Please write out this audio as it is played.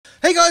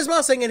Hey guys,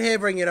 Marsing in here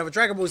bringing you another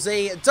Dragon Ball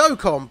Z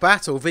Dokkan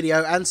battle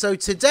video, and so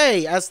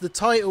today, as the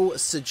title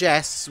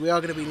suggests, we are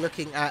going to be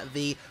looking at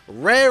the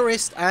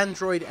rarest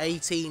Android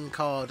 18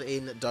 card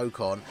in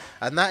Dokkan,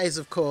 and that is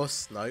of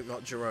course, no,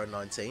 not Jerome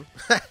 19,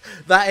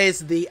 that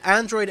is the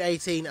Android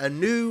 18 A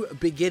New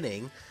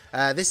Beginning.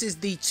 This is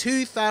the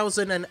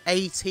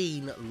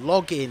 2018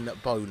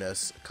 login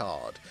bonus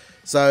card.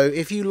 So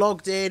if you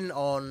logged in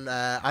on,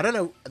 I don't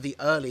know the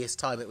earliest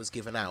time it was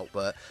given out,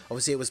 but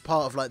obviously it was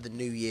part of like the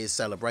New Year's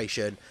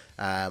celebration.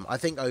 I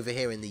think over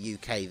here in the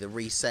UK, the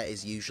reset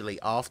is usually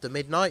after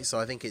midnight, so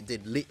I think it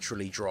did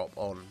literally drop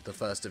on the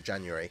 1st of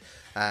January.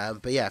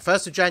 But yeah,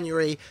 1st of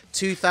January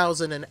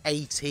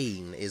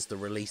 2018 is the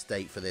release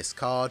date for this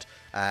card.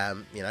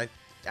 You know,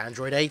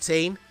 Android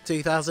 18,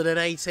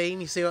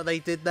 2018, you see what they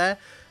did there?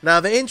 Now,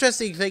 the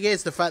interesting thing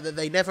is the fact that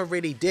they never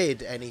really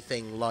did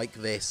anything like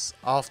this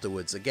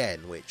afterwards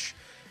again, which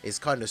is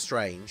kind of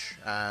strange.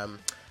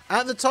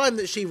 At the time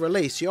that she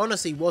released, she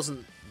honestly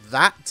wasn't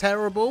that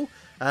terrible.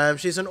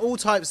 She's an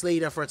all-types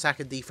leader for attack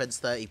and defense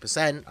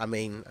 30%. I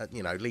mean,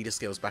 you know, leader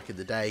skills back in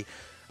the day.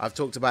 I've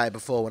talked about it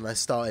before when I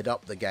started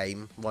up the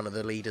game. One of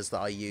the leaders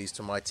that I used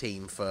to my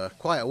team for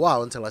quite a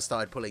while until I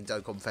started pulling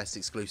Dokkan Fest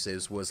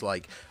exclusives was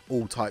like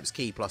all types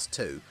key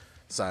 +2.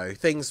 So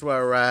things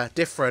were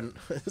different.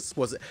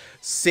 Was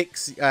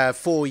it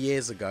 4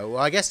 years ago?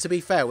 Well, I guess to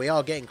be fair, we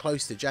are getting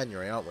close to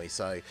January, aren't we?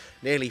 So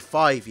nearly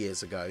 5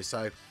 years ago.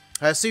 So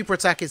her super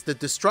attack is the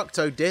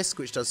Destructo Disc,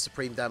 which does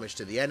supreme damage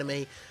to the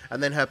enemy.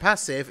 And then her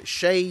passive,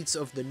 Shades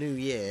of the New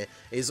Year,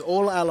 is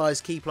all allies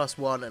key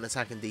 +1 and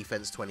attack and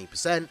defense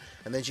 20%.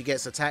 And then she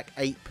gets attack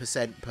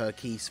 8% per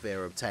key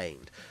sphere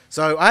obtained.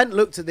 So I hadn't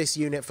looked at this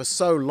unit for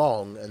so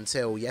long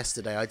until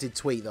yesterday. I did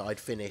tweet that I'd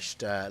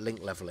finished link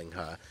leveling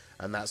her.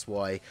 And that's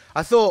why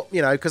I thought,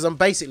 you know, because I'm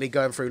basically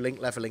going through link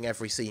leveling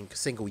every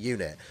single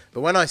unit.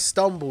 But when I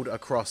stumbled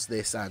across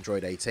this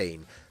Android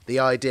 18, the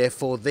idea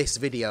for this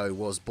video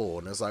was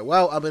born. I was like,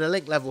 well, I'm going to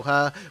link level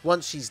her.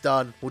 Once she's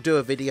done, we'll do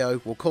a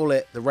video. We'll call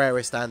it the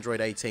rarest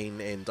Android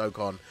 18 in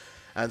Dokkan.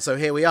 And so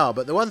here we are.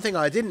 But the one thing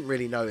I didn't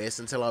really notice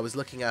until I was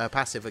looking at her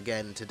passive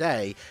again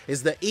today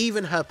is that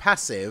even her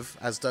passive,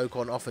 as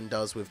Dokkan often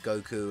does with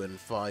Goku and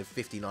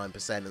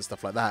 59% and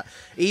stuff like that,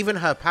 even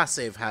her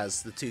passive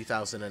has the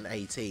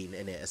 2018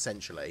 in it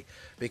essentially,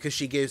 because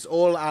she gives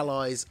all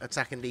allies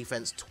attack and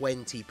defense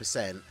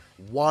 20%,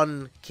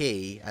 1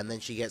 key, and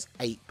then she gets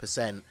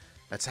 8%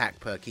 attack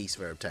per key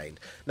sphere obtained.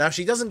 Now,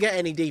 she doesn't get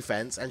any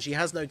defense, and she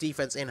has no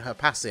defense in her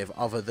passive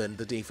other than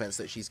the defense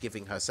that she's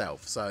giving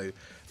herself, so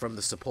from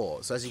the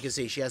support. So as you can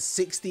see, she has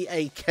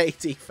 68k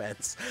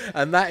defense,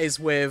 and that is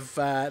with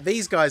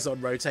these guys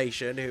on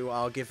rotation who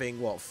are giving,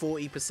 what,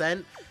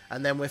 40%?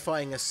 And then we're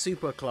fighting a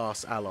super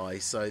class ally,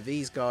 so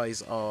these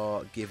guys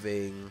are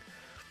giving,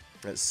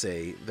 let's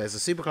see, there's a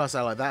super class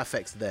ally, that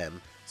affects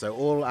them. So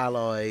all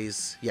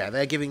allies, yeah,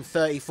 they're giving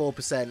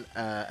 34%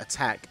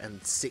 attack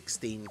and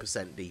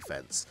 16%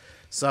 defense.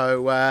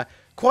 So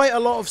quite a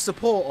lot of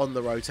support on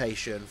the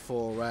rotation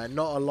for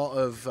not a lot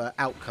of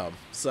outcome.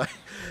 So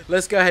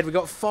let's go ahead. We've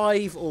got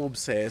 5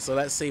 orbs here, so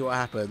let's see what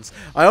happens.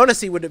 I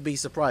honestly wouldn't be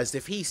surprised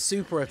if he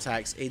super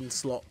attacks in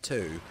slot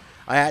 2.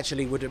 I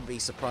actually wouldn't be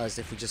surprised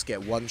if we just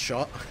get one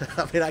shot.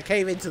 I mean, I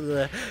came into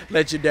the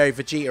Legendary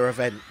Vegeta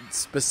event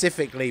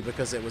specifically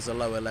because it was a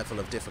lower level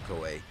of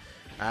difficulty.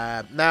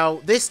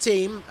 Now, this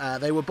team,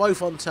 they were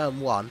both on turn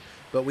 1,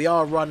 but we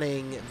are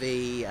running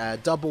the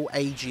double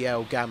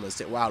AGL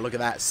Gammas. Wow, look at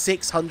that.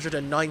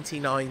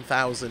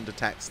 699,000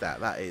 attack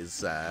stat. That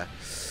is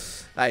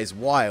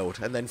wild.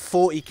 And then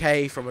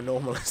 40k from a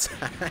normal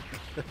attack.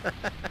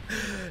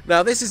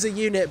 Now, this is a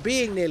unit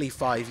being nearly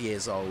 5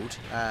 years old.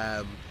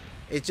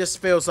 It just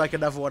feels like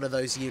another one of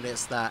those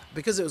units that,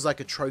 because it was like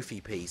a trophy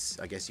piece,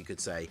 I guess you could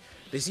say,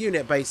 this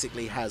unit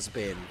basically has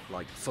been,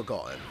 like,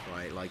 forgotten,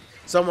 right? Like,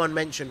 someone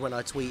mentioned when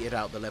I tweeted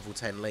out the level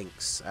 10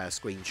 links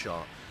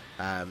screenshot,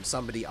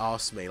 somebody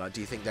asked me, like,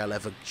 do you think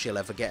she'll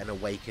ever get an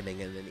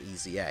awakening and an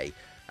easy A?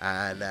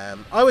 And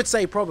I would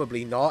say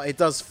probably not. It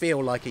does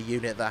feel like a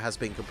unit that has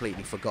been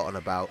completely forgotten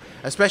about,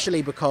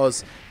 especially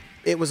because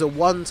it was a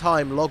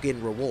one-time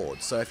login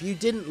reward. So if you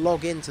didn't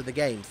log into the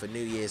game for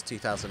New Year's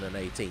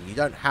 2018, you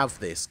don't have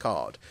this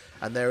card,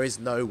 and there is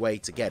no way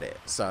to get it.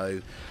 So,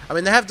 I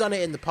mean, they have done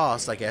it in the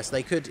past, I guess.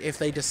 They could, if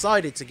they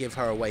decided to give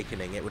her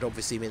Awakening, it would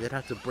obviously mean they'd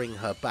have to bring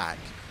her back.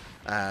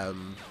 I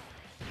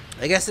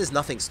guess there's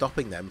nothing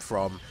stopping them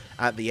from,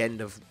 at the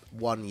end of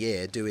 1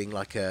 year, doing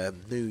like a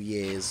New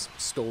Year's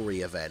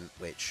story event,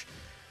 which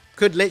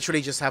could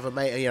literally just have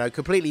a,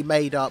 completely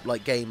made up,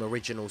 like, game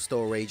original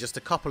story, just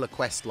a couple of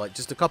quests, like,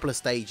 just a couple of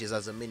stages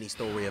as a mini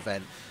story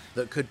event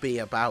that could be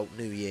about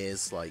New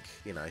Year's, like,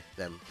 you know,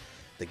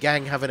 the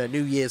gang having a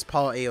New Year's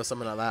party or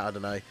something like that, I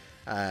don't know,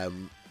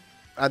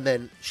 and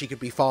then she could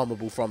be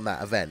farmable from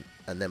that event,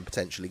 and then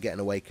potentially get an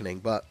awakening,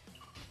 but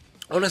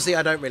honestly,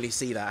 I don't really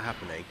see that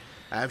happening.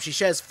 She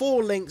shares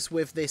 4 links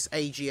with this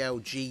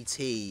AGL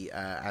GT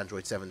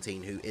Android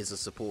 17, who is a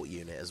support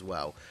unit as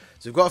well.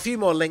 So we've got a few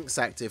more links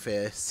active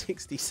here.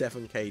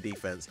 67k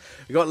defense.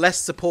 We've got less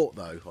support,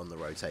 though, on the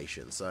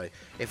rotation. So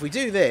if we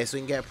do this,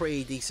 we can get a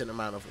pretty decent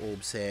amount of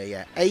orbs here.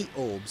 Yeah, 8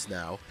 orbs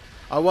now.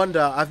 I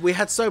wonder, we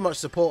had so much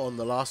support on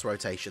the last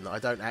rotation that I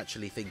don't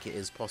actually think it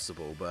is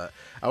possible. But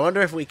I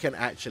wonder if we can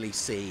actually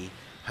see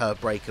her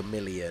break a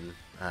million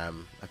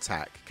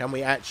attack. Can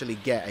we actually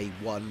get a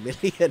 1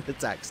 million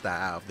attack stat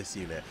out of this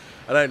unit?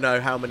 I don't know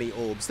how many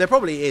orbs. There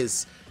probably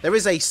is. There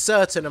is a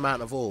certain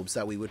amount of orbs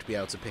that we would be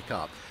able to pick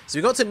up. So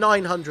we got to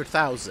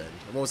 900,000.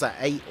 And what was that?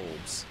 8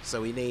 orbs.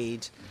 So we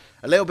need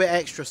a little bit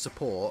extra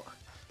support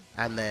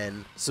and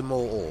then some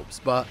more orbs.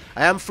 But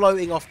I am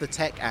floating off the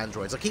tech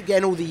androids. I keep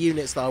getting all the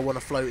units that I want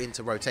to float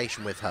into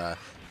rotation with her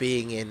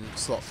being in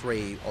slot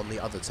 3 on the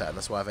other turn.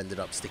 That's why I've ended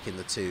up sticking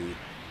the 2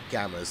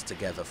 gammas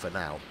together for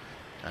now.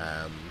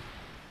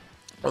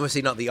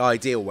 Obviously not the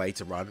ideal way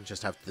to run,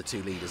 just have the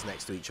 2 leaders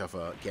next to each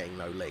other getting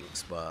no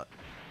links, but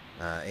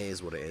it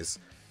is what it is.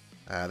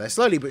 They're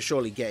slowly but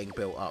surely getting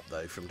built up,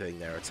 though, from doing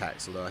their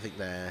attacks, although I think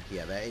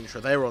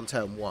they're on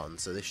turn 1,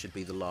 so this should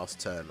be the last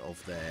turn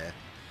of their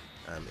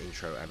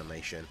intro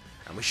animation.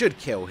 And we should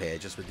kill here,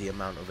 just with the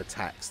amount of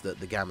attacks that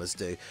the gammas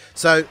do.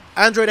 So,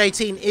 Android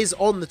 18 is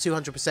on the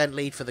 200%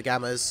 lead for the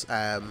gammas.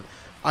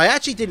 I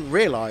actually didn't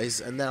realise,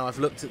 and now I've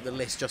looked at the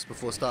list just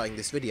before starting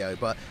this video,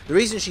 but the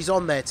reason she's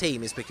on their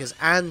team is because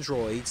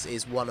Androids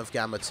is one of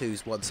Gamma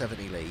 2's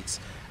 170 leads,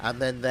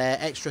 and then their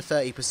extra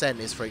 30%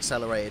 is for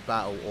Accelerated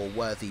Battle or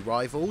Worthy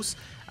Rivals.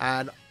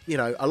 And, you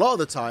know, a lot of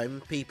the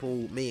time,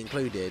 people, me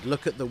included,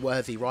 look at the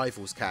Worthy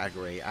Rivals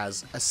category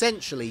as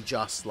essentially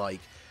just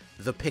like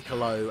the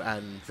Piccolo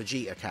and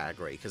Vegeta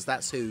category, because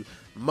that's who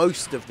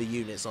most of the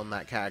units on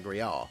that category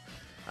are.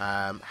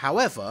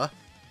 However,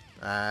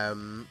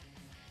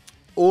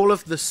 all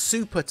of the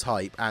super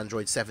type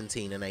Android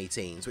 17 and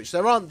 18s, which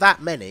there aren't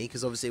that many,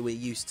 because obviously we're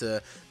used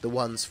to the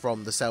ones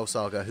from the Cell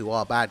Saga who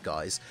are bad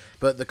guys,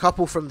 but the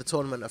couple from the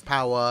Tournament of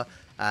Power,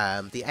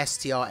 the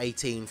STR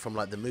 18 from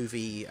like the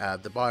movie,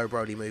 the Bio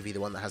Broly movie,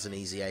 the one that has an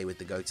easy A with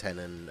the Goten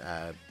and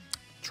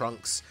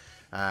Trunks,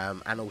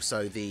 and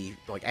also the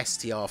like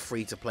STR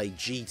free-to-play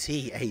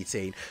GT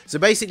 18. So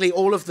basically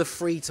all of the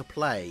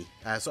free-to-play,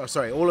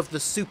 all of the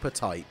super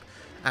type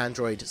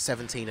Android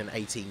 17 and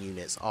 18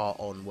 units are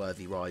on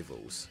Worthy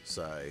Rivals.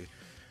 So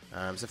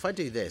if I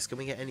do this, can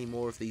we get any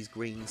more of these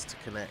greens to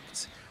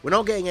connect? We're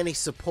not getting any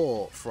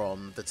support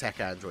from the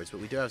tech androids, but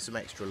we do have some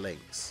extra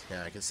links.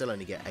 Yeah, I can still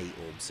only get 8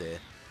 orbs here.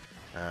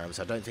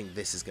 So I don't think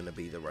this is going to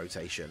be the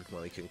rotation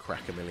where we can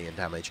crack a million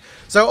damage.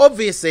 So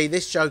obviously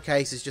this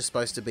showcase is just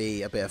supposed to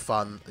be a bit of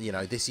fun. You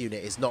know, this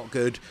unit is not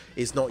good,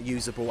 is not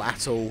usable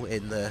at all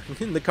in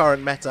the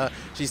current meta.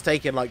 She's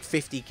taken like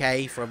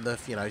 50k from the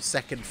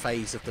second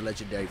phase of the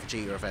Legendary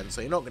Vegeta event,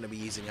 so you're not going to be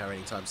using her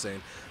anytime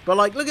soon. But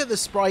like, look at the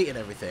sprite and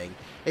everything.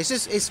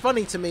 It's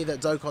funny to me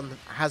that Dokkan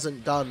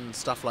hasn't done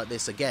stuff like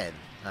this again.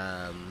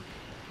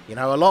 You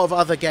know, a lot of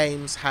other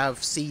games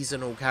have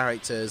seasonal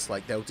characters,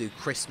 like they'll do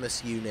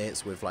Christmas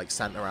units with like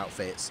Santa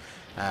outfits.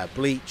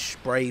 Bleach,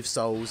 Brave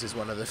Souls is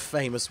one of the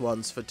famous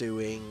ones for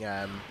doing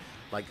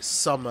like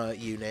summer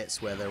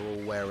units where they're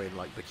all wearing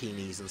like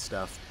bikinis and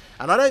stuff.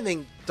 And I don't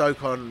think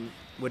Dokkan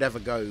would ever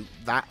go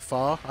that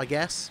far, I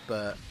guess,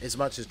 but as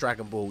much as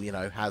Dragon Ball, you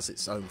know, has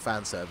its own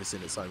fan service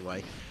in its own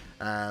way.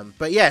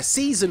 But yeah,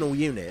 seasonal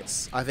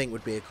units I think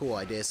would be a cool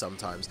idea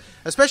sometimes,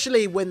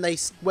 especially when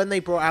they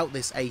brought out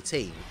this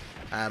 18.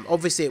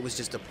 Obviously it was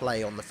just a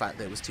play on the fact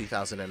that it was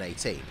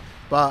 2018,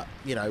 but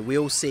you know, we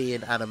all see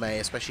in anime,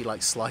 especially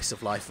like slice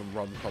of life and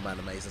rom-com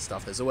animes and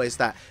stuff, there's always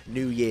that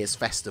New Year's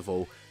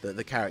festival that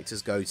the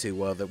characters go to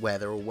where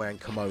they're all wearing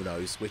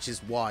kimonos, which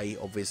is why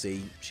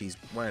obviously she's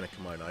wearing a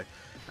kimono.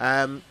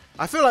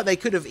 I feel like they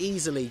could have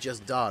easily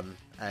just done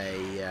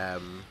a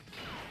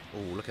oh,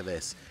 look at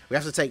this. We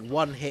have to take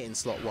 1 hit in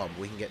slot 1, but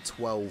we can get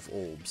 12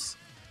 orbs.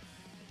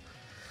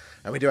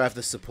 And we do have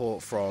the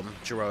support from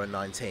Jiro and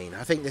 19.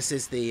 I think this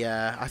is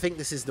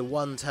the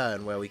one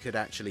turn where we could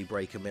actually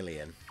break a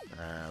million.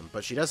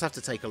 But she does have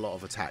to take a lot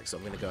of attacks, so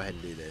I'm going to go ahead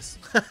and do this.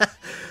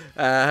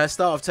 Her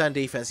start of turn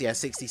defense, yeah,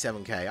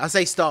 67k. I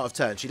say start of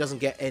turn, she doesn't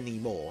get any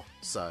more.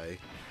 So,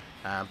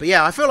 but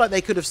yeah, I feel like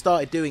they could have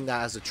started doing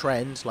that as a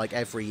trend, like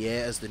every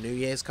year as the New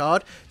Year's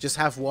card. Just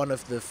have one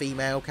of the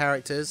female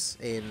characters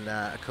in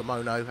a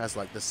kimono as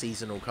like the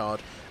seasonal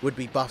card. Would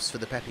be buffs for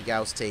the Peppy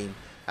Gals team.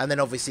 And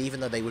then obviously, even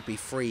though they would be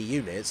free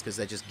units, because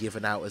they're just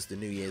given out as the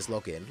New Year's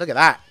login. Look at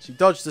that. She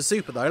dodged the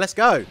super, though. Let's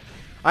go.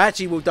 I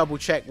actually will double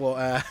check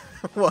what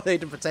what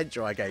hidden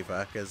potential I gave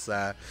her. Because,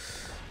 but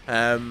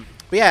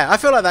yeah, I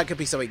feel like that could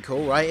be something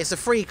cool, right? It's a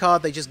free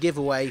card they just give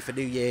away for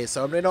New Year's.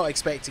 So I'm not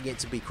expecting it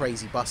to be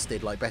crazy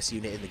busted like best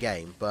unit in the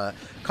game. But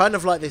kind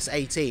of like this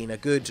 18, a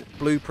good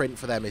blueprint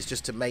for them is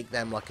just to make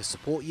them like a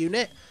support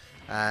unit.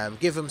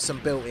 Give them some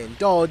built-in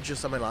dodge or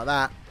something like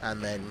that,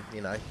 and then,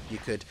 you know, you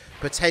could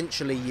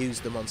potentially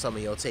use them on some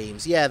of your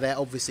teams. Yeah, they're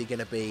obviously going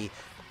to be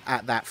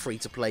at that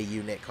free-to-play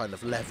unit kind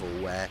of level,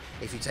 where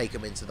if you take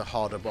them into the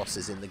harder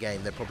bosses in the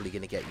game, they're probably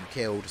going to get you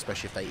killed,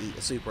 especially if they eat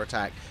a super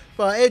attack.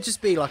 But it would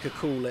just be like a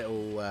cool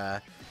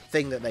little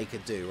thing that they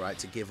could do, right,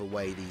 to give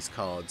away these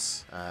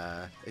cards.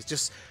 It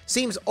just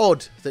seems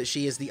odd that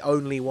she is the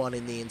only one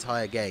in the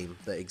entire game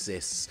that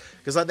exists,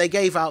 because like they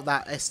gave out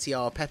that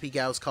STR Peppy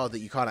Gals card that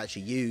you can't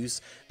actually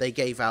use. They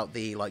gave out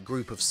the like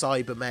group of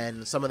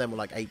Cybermen. Some of them were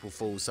like April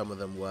Fools, some of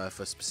them were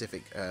for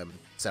specific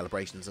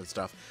celebrations and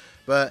stuff.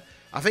 But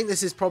I think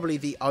this is probably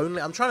the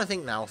only, I'm trying to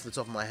think now off the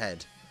top of my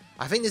head,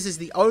 I think this is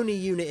the only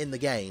unit in the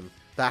game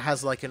that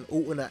has like an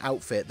alternate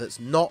outfit that's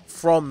not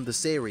from the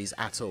series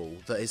at all,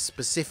 that is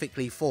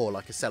specifically for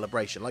like a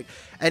celebration. Like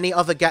any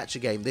other gacha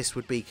game, this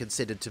would be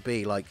considered to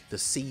be like the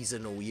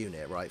seasonal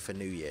unit, right, for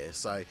New Year.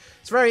 So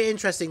it's very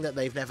interesting that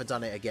they've never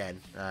done it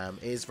again.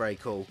 It is very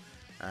cool.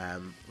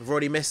 We've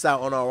already missed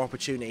out on our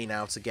opportunity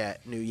now to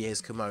get New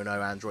Year's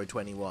Kimono Android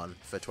 21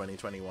 for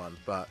 2021,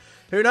 but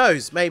who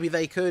knows, maybe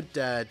they could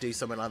do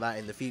something like that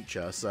in the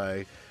future.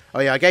 So,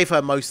 oh yeah, I gave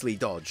her mostly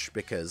dodge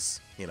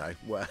because, you know,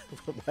 what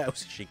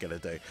else is she gonna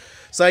do?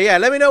 So yeah,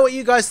 let me know what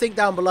you guys think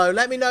down below.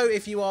 Let me know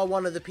if you are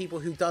one of the people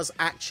who does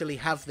actually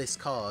have this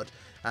card.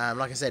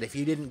 Like I said, if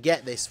you didn't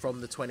get this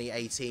from the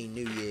 2018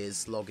 New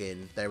Year's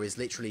login, there is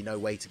literally no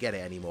way to get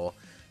it anymore.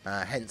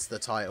 Hence the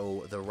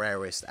title, The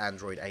Rarest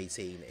Android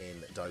 18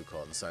 in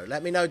Dokkan. So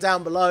let me know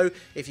down below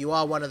if you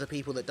are one of the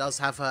people that does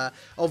have her.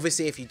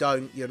 Obviously, if you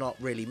don't, you're not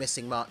really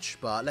missing much.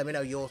 But let me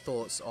know your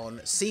thoughts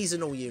on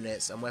seasonal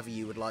units and whether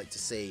you would like to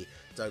see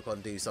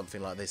Dokkan do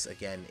something like this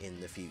again in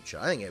the future.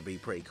 I think it would be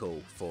pretty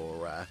cool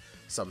for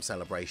some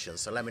celebrations.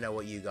 So let me know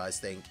what you guys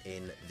think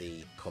in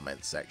the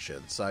comments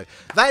section. So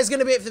that is going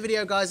to be it for the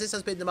video, guys. This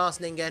has been the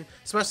Masked Ningen.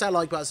 Smash that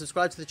like button,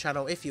 subscribe to the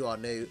channel if you are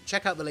new.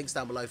 Check out the links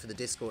down below for the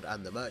Discord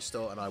and the merch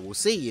store, and I will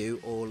see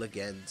you all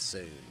again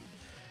soon.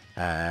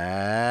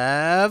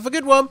 Have a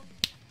good one.